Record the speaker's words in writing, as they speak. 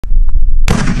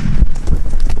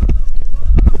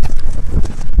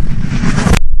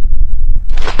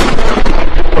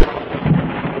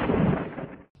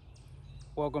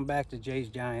welcome back to Jay's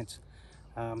Giants.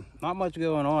 Not much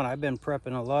going on. I've been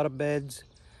prepping a lot of beds.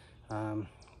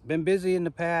 Been busy in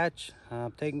the patch,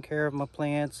 taking care of my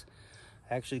plants.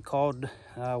 I actually called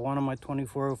one of my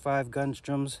 2405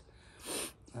 Gunstroms.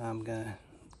 I'm gonna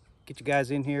get you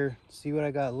guys in here, see what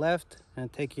I got left,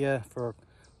 and take you for a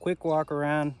quick walk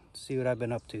around, see what I've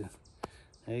been up to.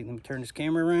 Hey, let me turn this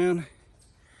camera around.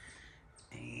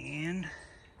 And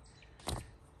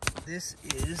this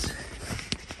is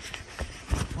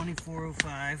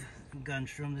 2405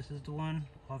 Gunstrom. This is the one,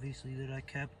 obviously, that I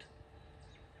kept.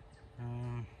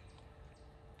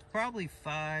 It's probably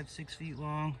 5-6 feet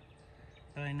long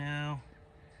by now.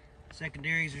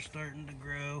 Secondaries are starting to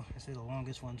grow. I say the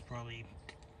longest one's probably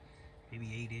maybe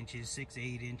 8 inches,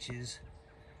 6-8 inches.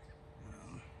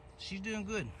 She's doing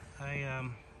good. I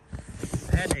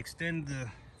had to extend the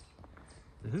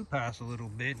hoop house a little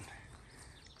bit.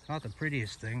 It's not the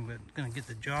prettiest thing, but gonna get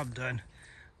the job done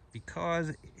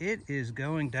because it is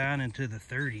going down into the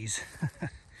 30s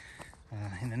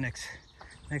in the next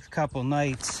couple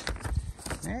nights.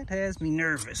 That has me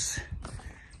nervous.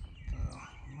 So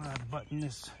I'm gonna button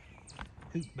this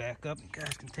hoop back up. You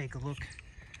guys can take a look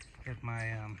at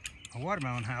my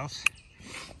watermelon house.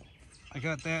 I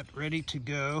got that ready to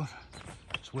go.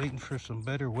 Just waiting for some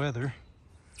better weather.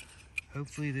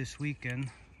 Hopefully this weekend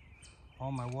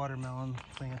all my watermelon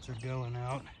plants are going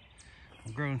out.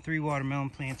 I'm growing 3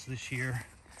 watermelon plants this year.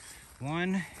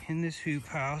 1 in this hoop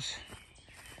house.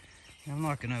 I'm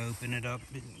not going to open it up,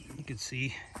 but you can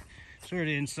see sort of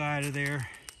inside of there.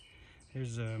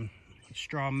 There's a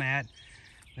straw mat.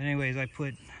 But anyways, I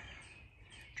put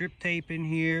drip tape in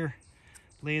here,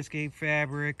 landscape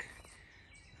fabric,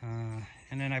 and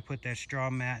then I put that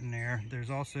straw mat in there. There's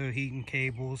also heating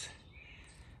cables,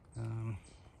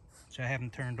 which I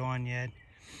haven't turned on yet.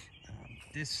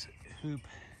 This hoop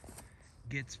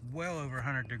gets well over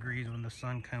 100 degrees when the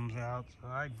sun comes out, so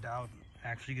I doubt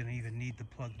actually going to even need to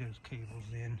plug those cables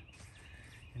in.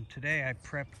 And today I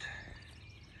prepped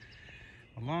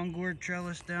a long gourd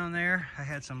trellis down there. I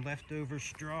had some leftover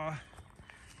straw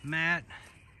mat,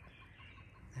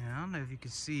 and I don't know if you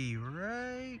can see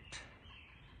right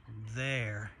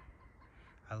there.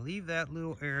 I leave that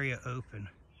little area open,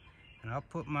 and I'll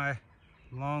put my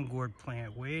long gourd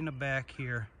plant way in the back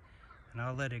here, and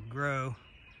I'll let it grow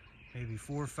maybe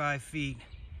 4 or 5 feet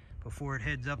before it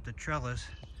heads up the trellis.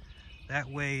 That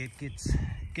way it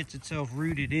gets itself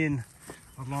rooted in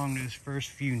along those first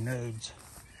few nodes.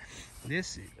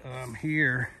 This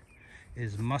here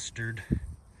is mustard.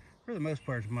 For the most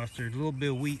part, it's mustard. A little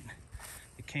bit of wheat.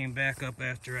 It came back up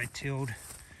after I tilled.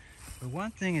 But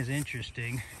one thing is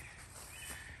interesting.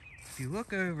 If you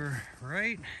look over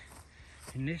right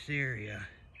in this area,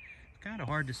 it's kind of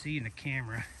hard to see in the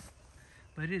camera,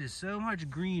 but it is so much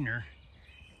greener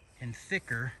and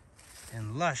thicker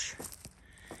and lush.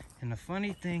 And the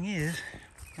funny thing is,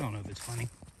 I don't know if it's funny,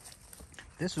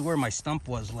 this is where my stump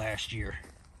was last year.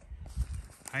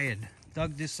 I had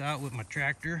dug this out with my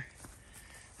tractor,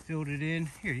 filled it in.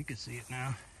 Here, you can see it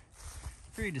now.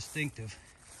 Very distinctive.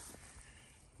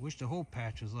 Wish the whole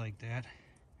patch was like that.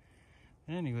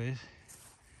 But anyways,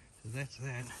 so that's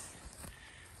that.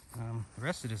 The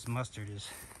rest of this mustard is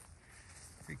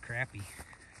pretty crappy,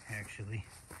 actually.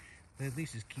 But at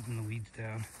least it's keeping the weeds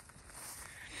down.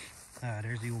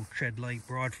 There's the old tread light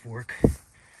broad fork,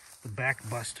 the back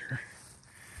buster.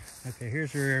 Okay,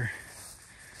 here's where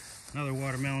another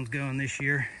watermelon's going this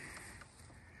year.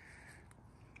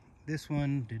 This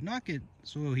one did not get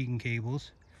soil heating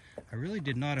cables. I really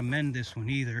did not amend this one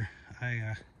either.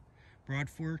 I broad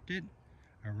forked it,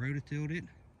 I rototilled it.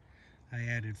 I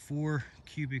added 4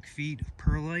 cubic feet of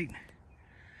perlite.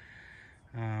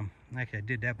 Actually, I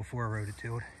did that before I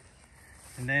rototilled.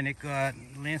 And then it got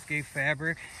landscape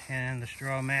fabric and the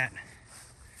straw mat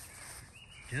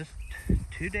just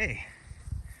today.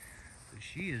 So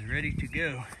she is ready to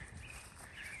go.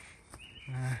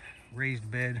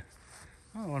 Raised bed.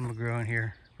 I don't know what I'm growing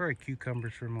here. Probably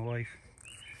cucumbers for my wife.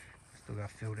 Still got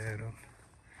filled that up.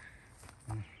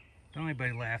 Don't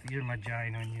anybody laugh. These are my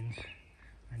giant onions.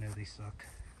 I know they suck.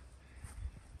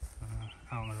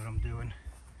 I don't know what I'm doing.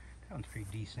 That one's pretty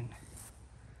decent.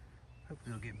 Hope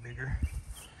it'll get bigger.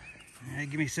 Alright,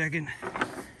 give me a second.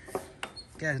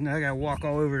 You guys know I gotta walk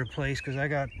all over the place because I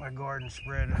got my garden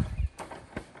spread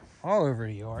all over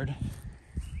the yard.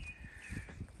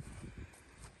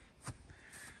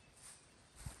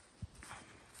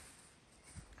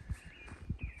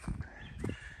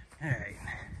 Alright,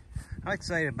 I'm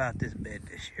excited about this bed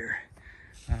this year.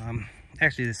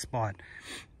 Actually, this spot.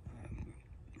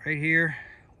 Right here,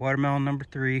 watermelon number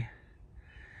 3.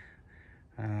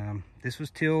 This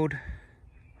was tilled,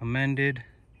 amended.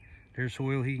 There's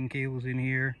soil heating cables in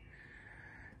here.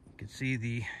 You can see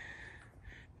the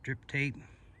drip tape,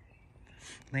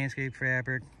 landscape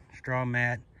fabric, straw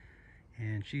mat,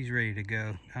 and she's ready to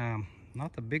go.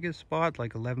 Not the biggest spot,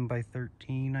 like 11 by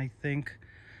 13, I think.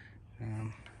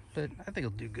 But I think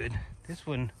it'll do good. This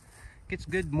one gets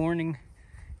good morning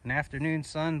and afternoon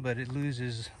sun, but it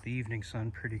loses the evening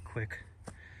sun pretty quick.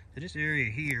 So this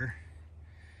area here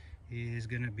is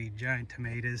gonna be giant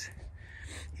tomatoes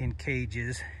in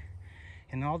cages.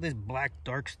 And all this black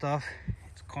dark stuff,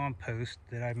 it's compost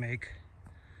that I make.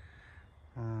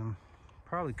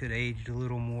 Probably could have aged a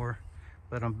little more,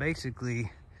 but I'm basically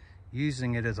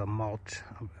using it as a mulch.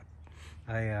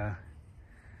 I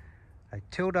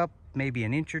tilled up maybe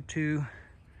an inch or two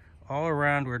all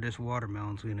around where this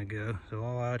watermelon's gonna go. So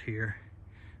all out here,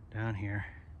 down here.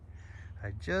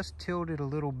 I just tilled it a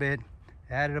little bit,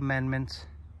 added amendments,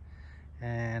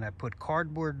 and I put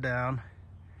cardboard down,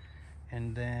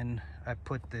 and then I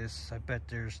put this, I bet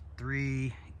there's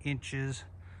 3 inches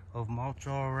of mulch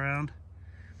all around.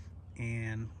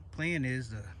 And plan is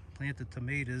to plant the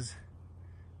tomatoes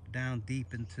down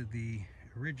deep into the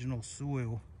original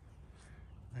soil,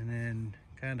 and then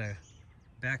kind of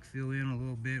backfill in a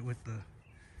little bit with the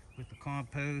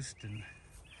compost, and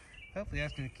hopefully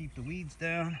that's going to keep the weeds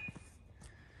down,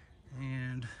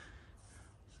 and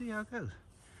see how it goes.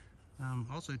 I'm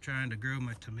also trying to grow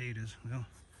my tomatoes. Well,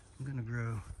 I'm going to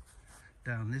grow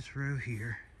down this row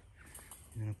here.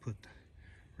 I'm going to put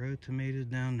row tomatoes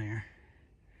down there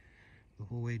the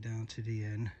whole way down to the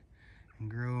end and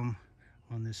grow them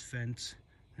on this fence.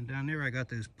 And down there I got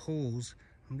those poles.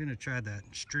 I'm gonna try that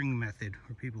string method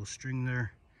where people string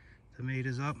their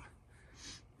tomatoes up.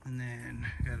 And then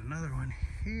I got another one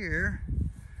here,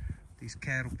 these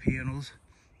cattle panels,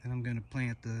 and I'm gonna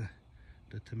plant the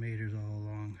tomatoes all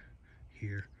along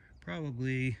here.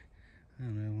 Probably, I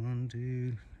don't know, 1,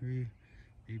 2, 3,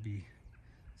 maybe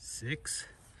 6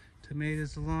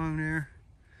 tomatoes along there.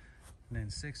 And then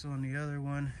 6 on the other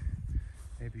one,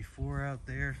 maybe 4 out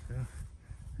there. So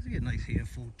let's get a nice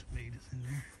handful of tomatoes in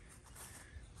there.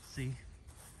 See,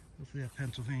 hopefully that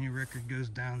Pennsylvania record goes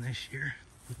down this year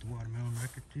with the watermelon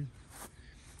record too.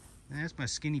 And that's my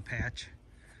skinny patch.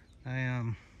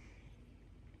 I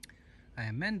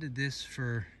amended this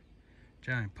for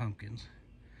giant pumpkins.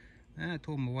 And I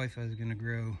told my wife I was gonna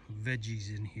grow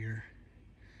veggies in here.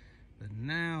 But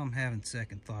now I'm having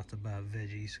second thoughts about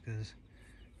veggies, because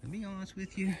to be honest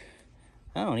with you,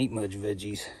 I don't eat much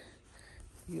veggies.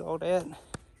 See all that?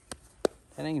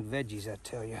 That ain't veggies, I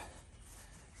tell you.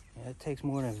 Yeah, it takes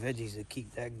more than veggies to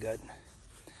keep that gut.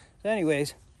 So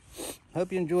anyways,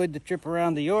 hope you enjoyed the trip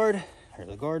around the yard, or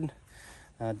the garden.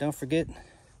 Don't forget,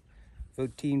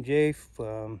 vote Team J,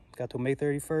 got till May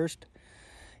 31st.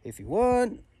 If you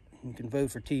want, you can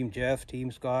vote for Team Jeff,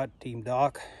 Team Scott, Team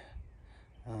Doc.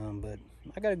 But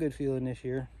I got a good feeling this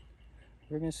year.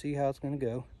 We're gonna see how it's gonna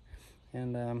go.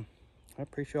 And I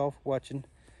appreciate y'all for watching.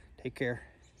 Take care.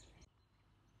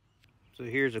 So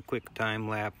here's a quick time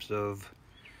lapse of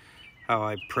how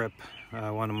I prep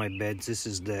one of my beds. This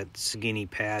is that skinny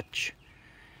patch.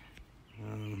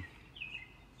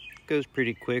 Goes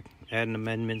pretty quick, adding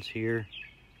amendments here.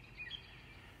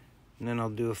 And then I'll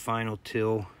do a final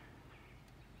till.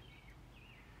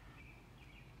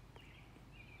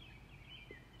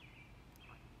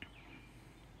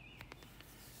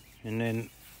 And then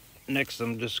next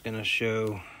I'm just going to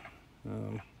show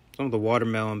some of the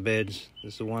watermelon beds.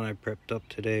 This is the one I prepped up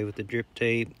today with the drip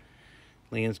tape,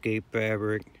 landscape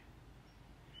fabric,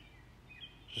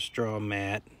 a straw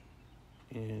mat,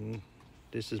 and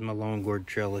this is my lawn gourd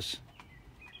trellis.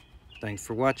 Thanks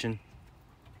for watching.